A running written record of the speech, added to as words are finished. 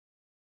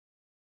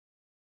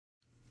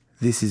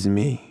This is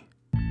me.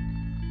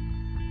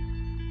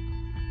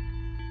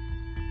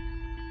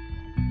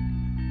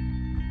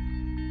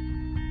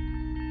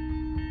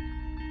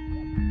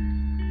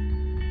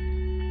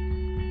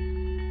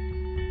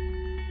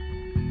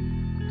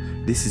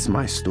 This is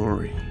my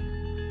story.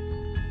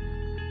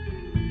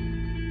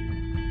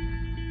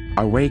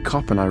 I wake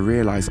up and I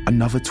realize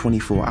another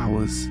 24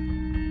 hours.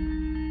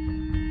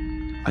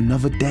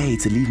 Another day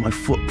to leave my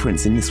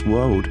footprints in this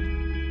world.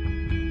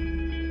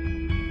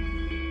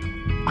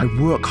 I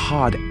work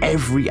hard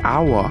every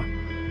hour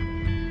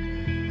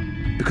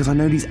because I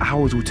know these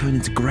hours will turn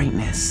into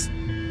greatness.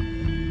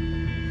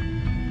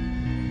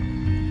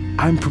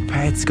 I'm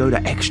prepared to go the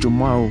extra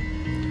mile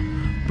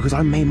because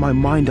I made my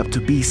mind up to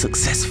be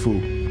successful.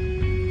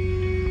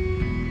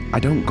 I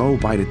don't go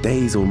by the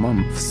days or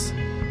months.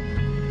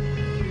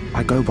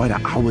 I go by the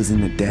hours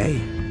in the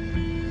day.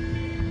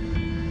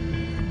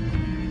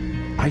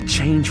 I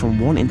change from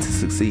wanting to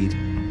succeed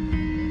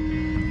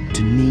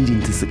to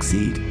needing to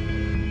succeed.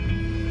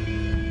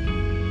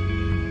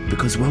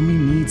 Because when we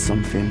need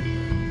something,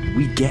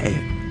 we get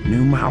it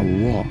no matter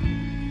what.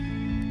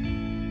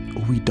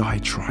 Or we die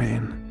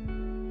trying.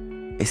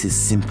 It's as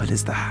simple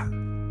as that.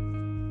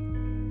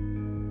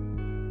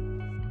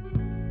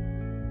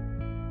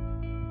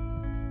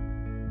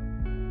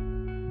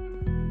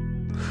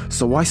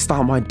 So I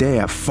start my day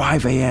at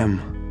 5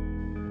 a.m.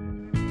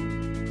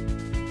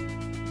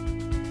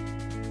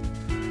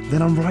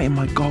 Then I'm writing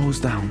my goals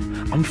down.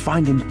 I'm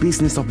finding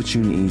business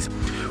opportunities.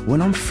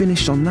 When I'm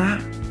finished on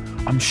that,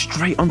 I'm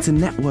straight onto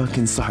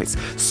networking sites,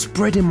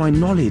 spreading my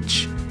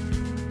knowledge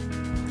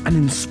and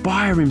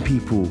inspiring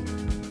people.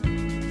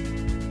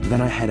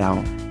 Then I head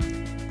out.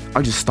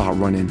 I just start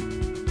running.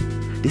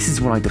 This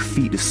is when I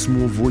defeat the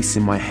small voice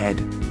in my head.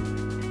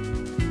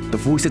 The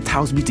voice that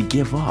tells me to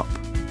give up.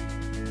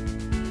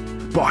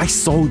 But I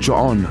soldier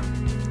on.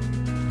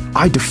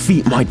 I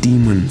defeat my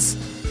demons.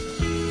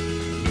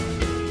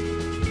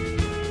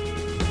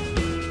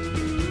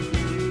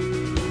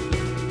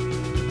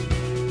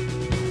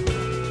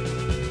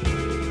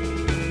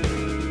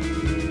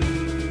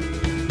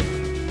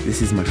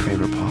 This is my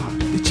favorite part.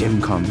 The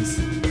gym comes.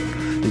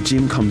 The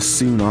gym comes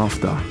soon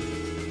after.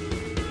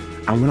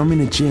 And when I'm in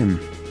the gym,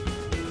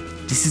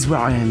 this is where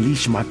I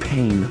unleash my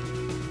pain.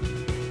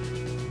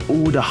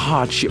 All the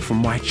hardship from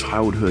my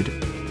childhood.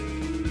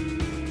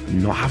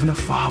 Not having a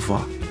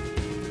father.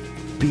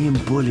 Being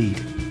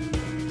bullied.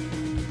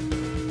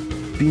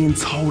 Being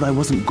told I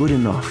wasn't good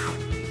enough.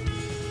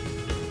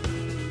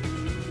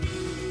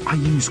 I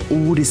use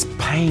all this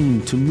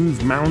pain to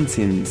move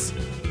mountains.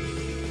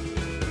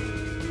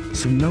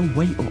 So no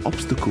weight or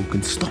obstacle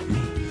can stop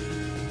me.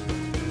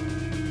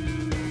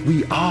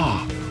 We are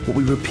what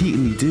we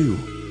repeatedly do.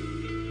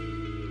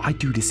 I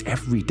do this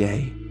every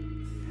day,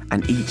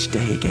 and each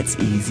day it gets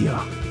easier.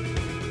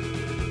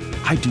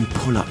 I do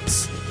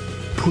pull-ups,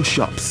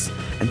 push-ups,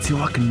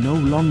 until I can no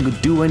longer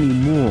do any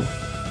more.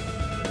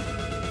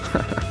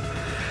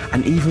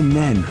 And even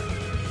then,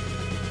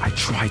 I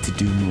try to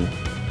do more,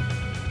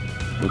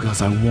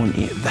 because I want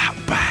it that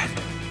bad.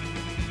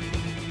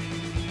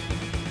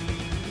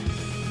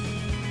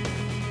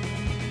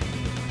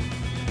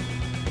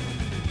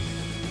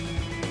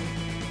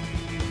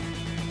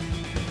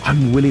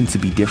 I'm willing to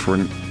be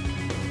different.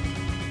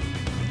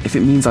 If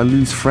it means I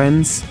lose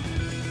friends,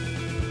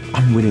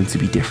 I'm willing to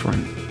be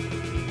different.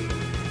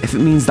 If it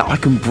means that I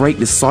can break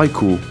the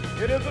cycle,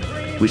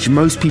 which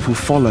most people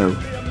follow.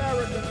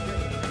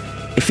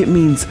 If it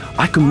means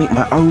I can make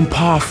my own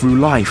path through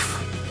life,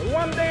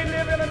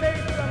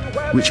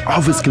 which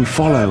others can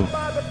follow.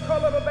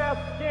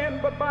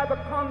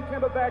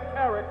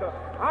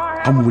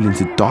 I'm willing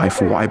to die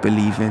for what I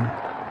believe in.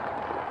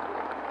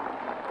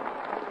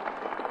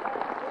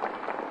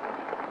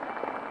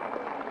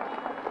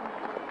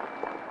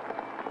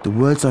 The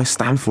words I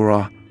stand for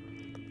are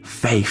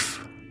faith,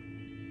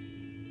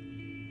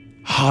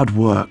 hard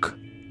work,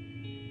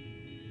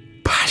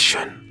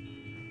 passion,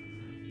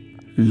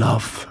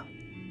 love.